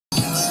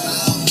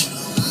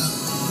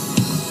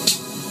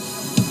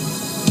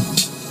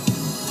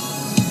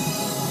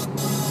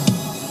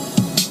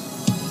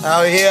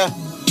Out here.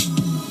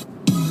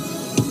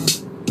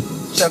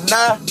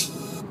 Shabna,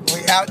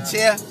 we out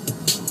here.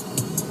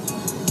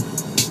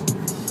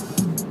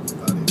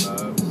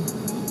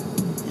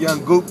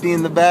 Young Goopty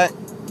in the back.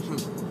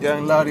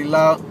 Young Lottie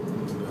Loud.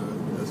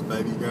 That's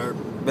Baby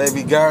Gert.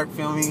 Baby Gert,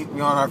 feel me?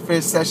 We on our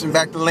fifth session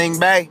back to Ling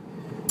Bay.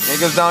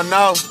 Niggas don't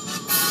know.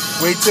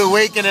 We 2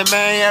 weekending,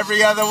 man.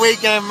 Every other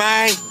weekend,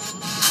 man.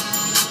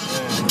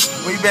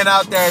 We been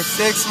out there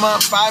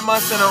 5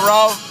 months in a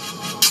row.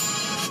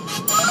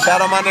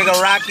 Shout out my nigga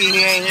Rocky,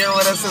 he ain't here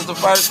with us since the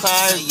first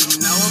time.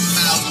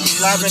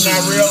 Slapping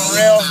that real.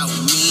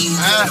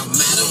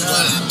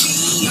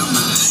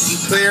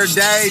 Clear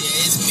day.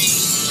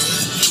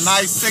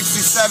 Nice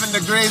 67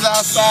 degrees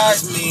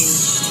outside.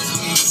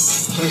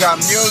 We got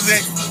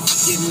music.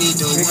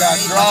 We got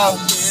draw.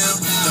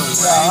 We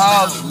got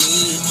house.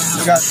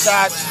 We got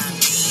shots.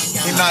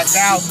 He knocked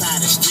out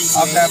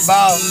off that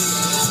ball.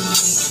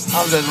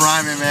 I'm just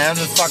rhyming, man. I'm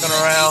just fucking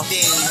around.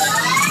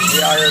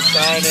 We out here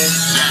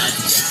shining.